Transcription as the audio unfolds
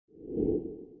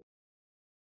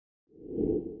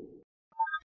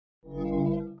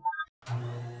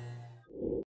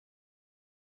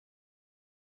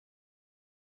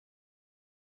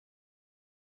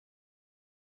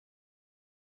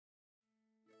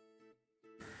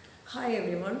Hi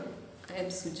everyone, I am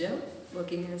Suja,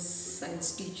 working as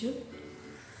science teacher.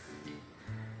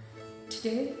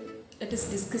 Today, let us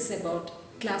discuss about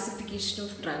classification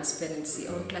of transparency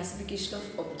or classification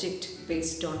of object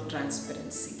based on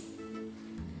transparency.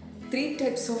 Three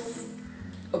types of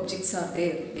objects are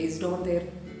there based on their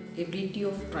ability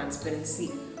of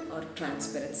transparency or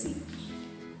transparency.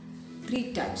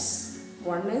 Three types.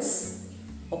 One is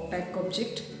opaque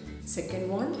object, second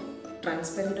one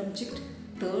transparent object,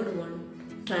 third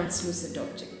one translucent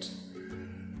object.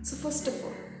 So first of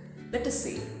all, let us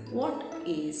say what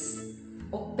is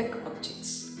opaque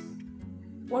objects.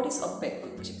 What is opaque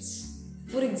objects?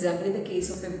 For example, in the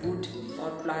case of a wood or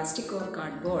plastic or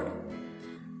cardboard,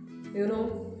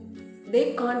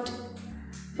 they can't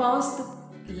pass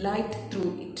the light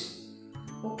through it.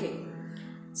 Okay,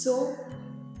 so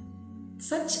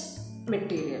such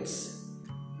materials,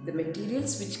 the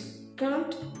materials which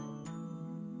can't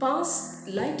pass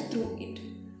light through it,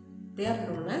 they are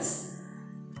known as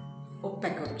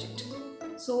opaque object.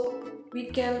 So we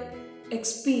can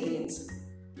experience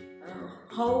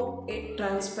how a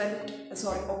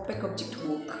opaque object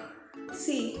work.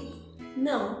 See,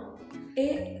 now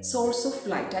a source of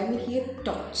light, I mean here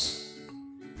torch,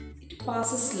 it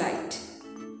passes light.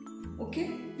 Okay,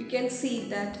 you can see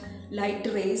that light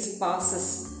rays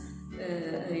passes,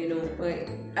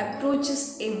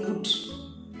 approaches a wood.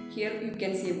 Here you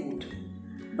can see a wood.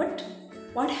 But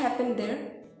what happened there?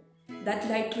 That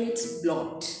light rays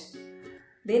blocked.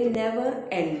 They never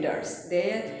enters.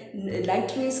 Their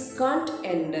light rays can't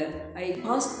enter. I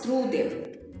passed through them.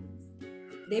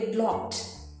 They blocked.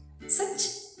 Such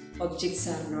objects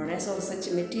are known as, or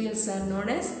such materials are known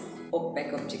as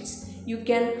opaque objects. You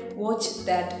can watch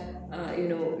that.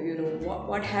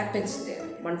 What happens there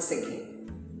once again.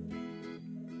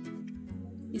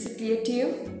 Is it clear to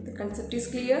you? The concept is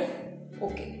clear?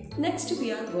 Okay. Next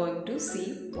we are going to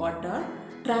see what are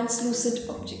translucent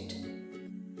objects.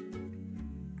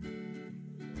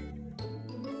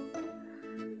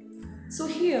 So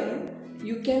here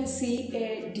you can see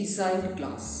a designed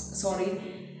glass.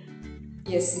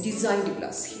 Designed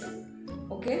glass here.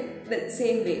 Okay. The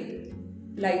same way,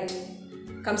 light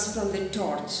comes from the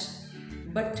torch,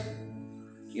 but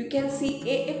you can see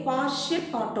a partial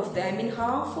part of the,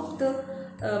 half of the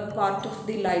part of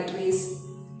the light rays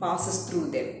passes through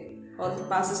them or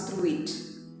passes through it.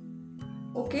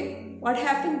 Okay, what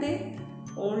happened there?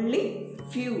 Only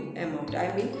few amount,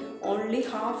 only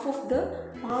half of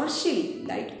the partially,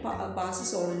 light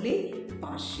passes only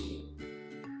partially.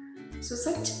 So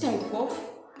such type of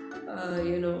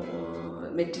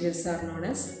materials are known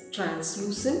as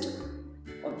translucent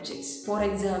objects. For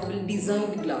example,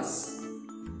 designed glass.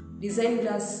 Designed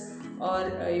glass or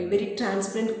very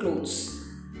transparent clothes.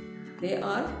 They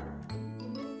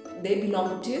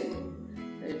belong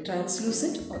to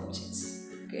translucent objects.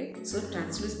 Okay, so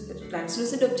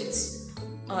translucent objects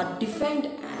are defined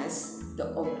as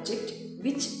the object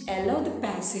which allow the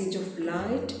passage of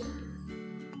light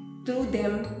through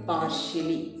them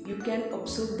partially. You can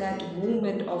observe that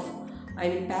movement of,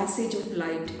 passage of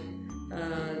light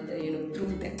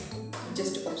through them.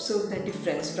 Just observe the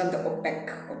difference from the opaque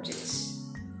objects.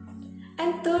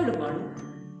 And third one,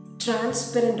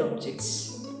 transparent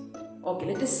objects. Okay,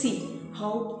 let us see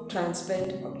how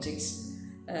transparent objects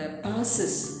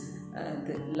passes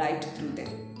the light through them.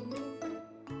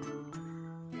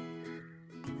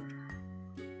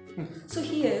 So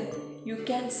here you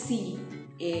can see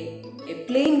a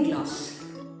plain glass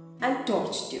and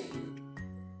torch tube.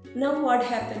 Now what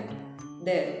happened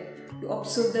there? You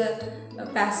observe the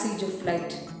passage of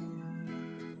light.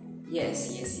 Yes.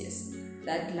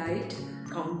 That light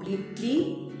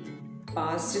completely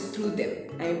passed through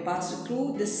them. Passed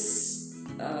through this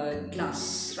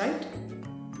glass, right?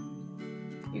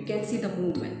 You can see the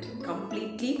movement.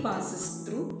 Completely passes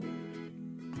through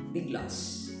the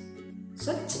glass.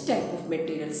 Such type of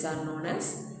materials are known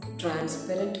as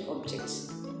transparent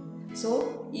objects.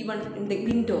 So even in the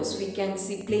windows we can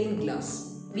see plain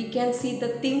glass. We can see the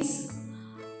things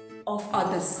of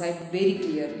other side very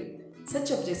clearly.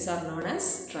 Such objects are known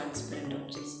as transparent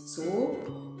objects. So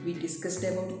we discussed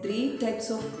about three types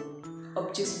of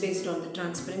objects based on the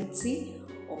transparency: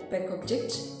 opaque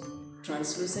objects,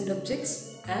 translucent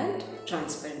objects and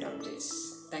transparent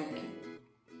objects. Thank you.